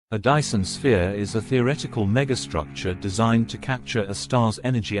A Dyson Sphere is a theoretical megastructure designed to capture a star's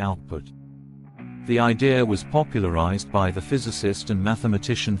energy output. The idea was popularized by the physicist and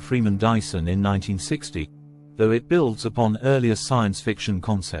mathematician Freeman Dyson in 1960, though it builds upon earlier science fiction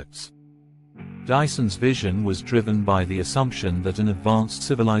concepts. Dyson's vision was driven by the assumption that an advanced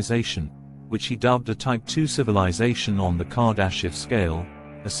civilization, which he dubbed a Type II civilization on the Kardashev scale,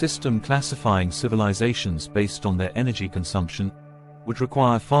 a system classifying civilizations based on their energy consumption, would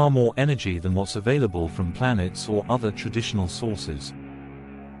require far more energy than what's available from planets or other traditional sources.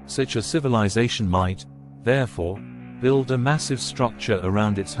 Such a civilization might, therefore, build a massive structure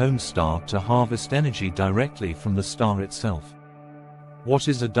around its home star to harvest energy directly from the star itself. What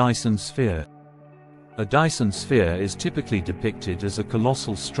is a Dyson Sphere? A Dyson Sphere is typically depicted as a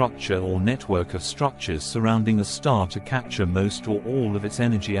colossal structure or network of structures surrounding a star to capture most or all of its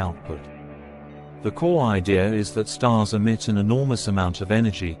energy output. The core idea is that stars emit an enormous amount of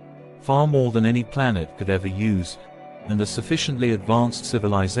energy, far more than any planet could ever use, and a sufficiently advanced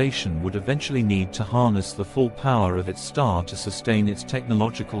civilization would eventually need to harness the full power of its star to sustain its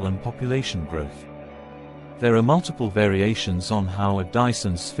technological and population growth. There are multiple variations on how a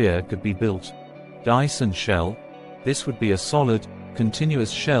Dyson Sphere could be built. Dyson shell. This would be a solid, continuous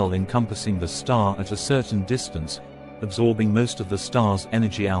shell encompassing the star at a certain distance, absorbing most of the star's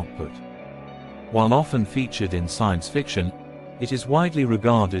energy output. While often featured in science fiction, it is widely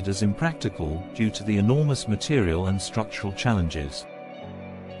regarded as impractical due to the enormous material and structural challenges.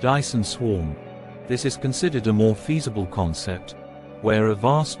 Dyson Swarm. This is considered a more feasible concept, where a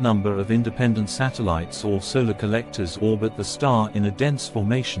vast number of independent satellites or solar collectors orbit the star in a dense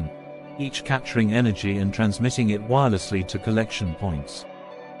formation, each capturing energy and transmitting it wirelessly to collection points.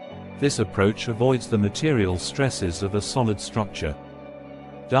 This approach avoids the material stresses of a solid structure.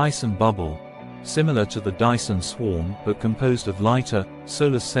 Dyson Bubble. Similar to the Dyson Swarm but composed of lighter,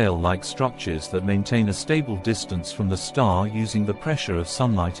 solar sail-like structures that maintain a stable distance from the star using the pressure of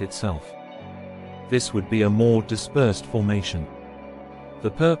sunlight itself. This would be a more dispersed formation.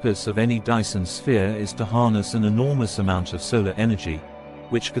 The purpose of any Dyson Sphere is to harness an enormous amount of solar energy,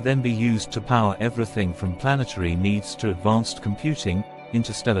 which could then be used to power everything from planetary needs to advanced computing,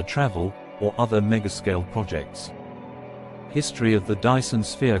 interstellar travel, or other megascale projects. History of the Dyson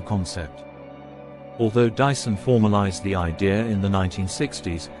Sphere concept. Although Dyson formalized the idea in the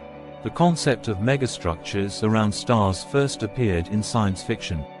 1960s, the concept of megastructures around stars first appeared in science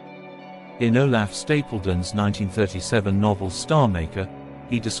fiction. In Olaf Stapledon's 1937 novel Star Maker,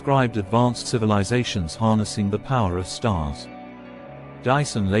 he described advanced civilizations harnessing the power of stars.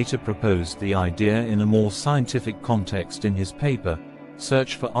 Dyson later proposed the idea in a more scientific context in his paper,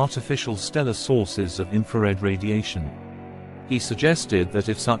 Search for Artificial Stellar Sources of Infrared Radiation. He suggested that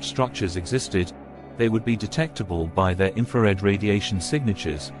if such structures existed, they would be detectable by their infrared radiation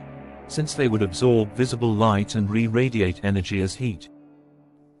signatures, since they would absorb visible light and re-radiate energy as heat.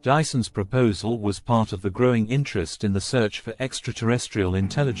 Dyson's proposal was part of the growing interest in the search for extraterrestrial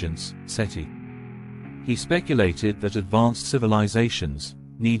intelligence, SETI. He speculated that advanced civilizations,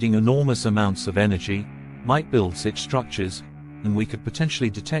 needing enormous amounts of energy, might build such structures, and we could potentially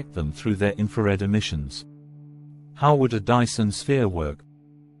detect them through their infrared emissions. How would a Dyson Sphere work?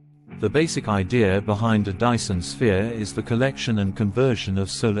 The basic idea behind a Dyson Sphere is the collection and conversion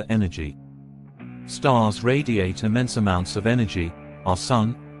of solar energy. Stars radiate immense amounts of energy. Our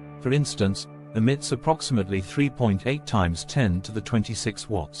Sun, for instance, emits approximately 3.8 times 10 to the 26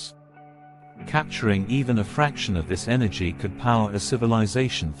 watts. Capturing even a fraction of this energy could power a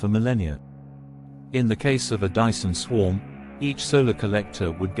civilization for millennia. In the case of a Dyson Swarm, each solar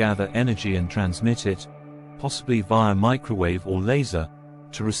collector would gather energy and transmit it, possibly via microwave or laser,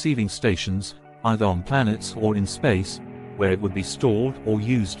 to receiving stations, either on planets or in space, where it would be stored or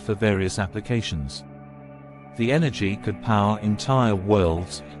used for various applications. The energy could power entire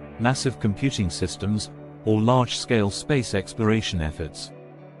worlds, massive computing systems, or large-scale space exploration efforts.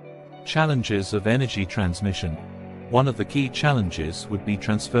 Challenges of energy transmission. One of the key challenges would be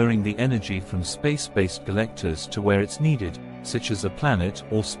transferring the energy from space-based collectors to where it's needed, such as a planet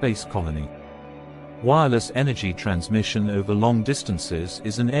or space colony. Wireless energy transmission over long distances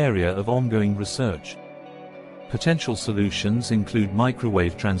is an area of ongoing research. Potential solutions include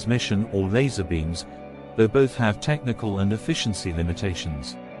microwave transmission or laser beams, though both have technical and efficiency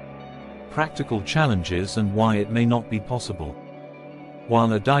limitations. Practical challenges and why it may not be possible.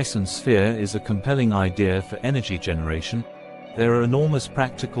 While a Dyson Sphere is a compelling idea for energy generation, there are enormous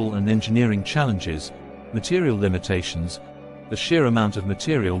practical and engineering challenges, material limitations. The sheer amount of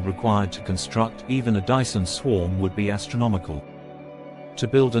material required to construct even a Dyson Swarm would be astronomical. To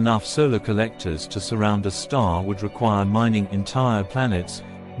build enough solar collectors to surround a star would require mining entire planets,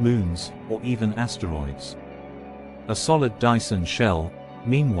 moons, or even asteroids. A solid Dyson shell,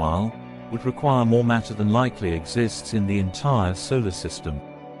 meanwhile, would require more matter than likely exists in the entire solar system.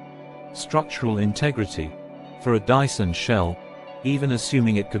 Structural integrity. For a Dyson shell, even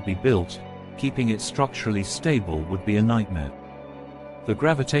assuming it could be built, keeping it structurally stable would be a nightmare. The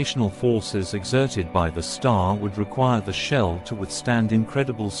gravitational forces exerted by the star would require the shell to withstand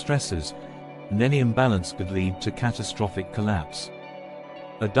incredible stresses, and any imbalance could lead to catastrophic collapse.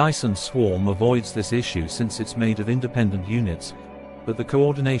 A Dyson Swarm avoids this issue since it's made of independent units, but the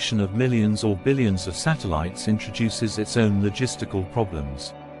coordination of millions or billions of satellites introduces its own logistical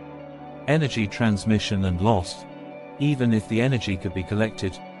problems. Energy transmission and loss. Even if the energy could be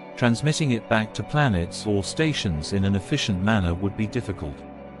collected, transmitting it back to planets or stations in an efficient manner would be difficult.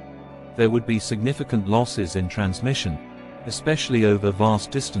 There would be significant losses in transmission, especially over vast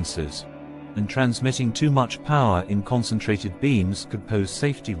distances, and transmitting too much power in concentrated beams could pose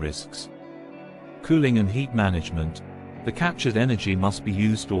safety risks. Cooling and heat management. The captured energy must be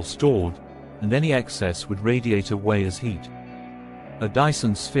used or stored, and any excess would radiate away as heat. A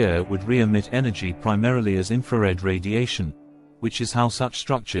Dyson sphere would re-emit energy primarily as infrared radiation, which is how such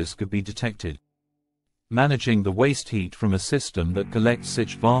structures could be detected. Managing the waste heat from a system that collects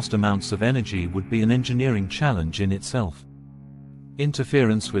such vast amounts of energy would be an engineering challenge in itself.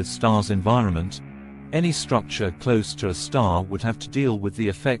 Interference with star's environment. Any structure close to a star would have to deal with the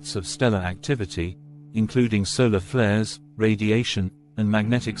effects of stellar activity, including solar flares, radiation, and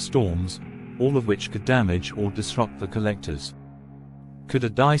magnetic storms, all of which could damage or disrupt the collectors. Could a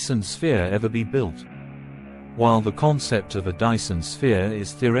Dyson sphere ever be built? While the concept of a Dyson sphere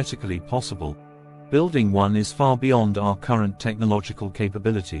is theoretically possible, building one is far beyond our current technological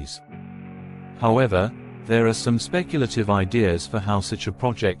capabilities. However, there are some speculative ideas for how such a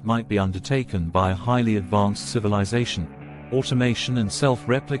project might be undertaken by a highly advanced civilization, automation and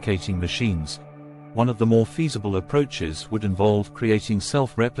self-replicating machines. One of the more feasible approaches would involve creating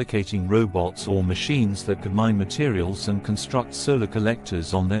self-replicating robots or machines that could mine materials and construct solar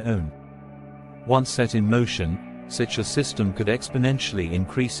collectors on their own. Once set in motion, such a system could exponentially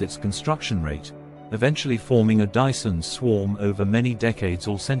increase its construction rate, eventually forming a Dyson swarm over many decades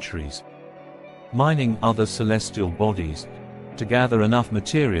or centuries. Mining other celestial bodies. To gather enough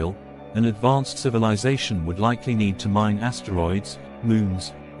material, an advanced civilization would likely need to mine asteroids,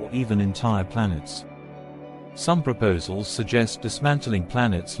 moons, or even entire planets. Some proposals suggest dismantling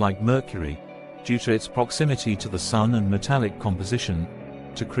planets like Mercury, due to its proximity to the Sun and metallic composition,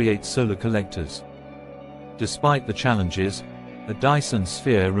 to create solar collectors. Despite the challenges, a Dyson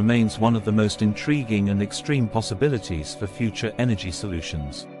sphere remains one of the most intriguing and extreme possibilities for future energy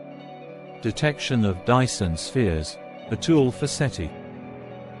solutions. Detection of Dyson spheres, a tool for SETI.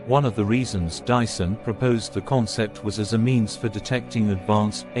 One of the reasons Dyson proposed the concept was as a means for detecting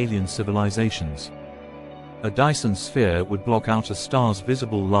advanced alien civilizations. A Dyson sphere would block out a star's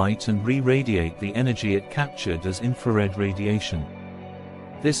visible light and re-radiate the energy it captured as infrared radiation.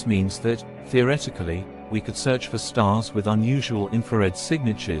 This means that, theoretically, we could search for stars with unusual infrared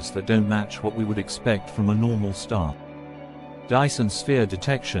signatures that don't match what we would expect from a normal star. Dyson sphere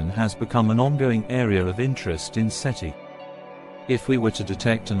detection has become an ongoing area of interest in SETI. If we were to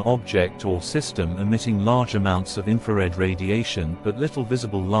detect an object or system emitting large amounts of infrared radiation but little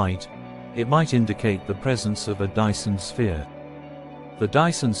visible light, it might indicate the presence of a Dyson sphere. The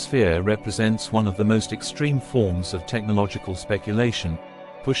Dyson sphere represents one of the most extreme forms of technological speculation,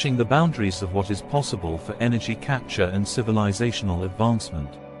 pushing the boundaries of what is possible for energy capture and civilizational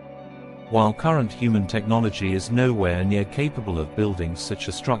advancement. While current human technology is nowhere near capable of building such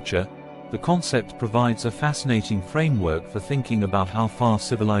a structure, the concept provides a fascinating framework for thinking about how far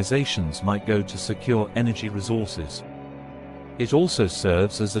civilizations might go to secure energy resources. It also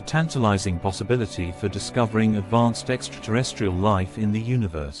serves as a tantalizing possibility for discovering advanced extraterrestrial life in the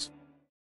universe.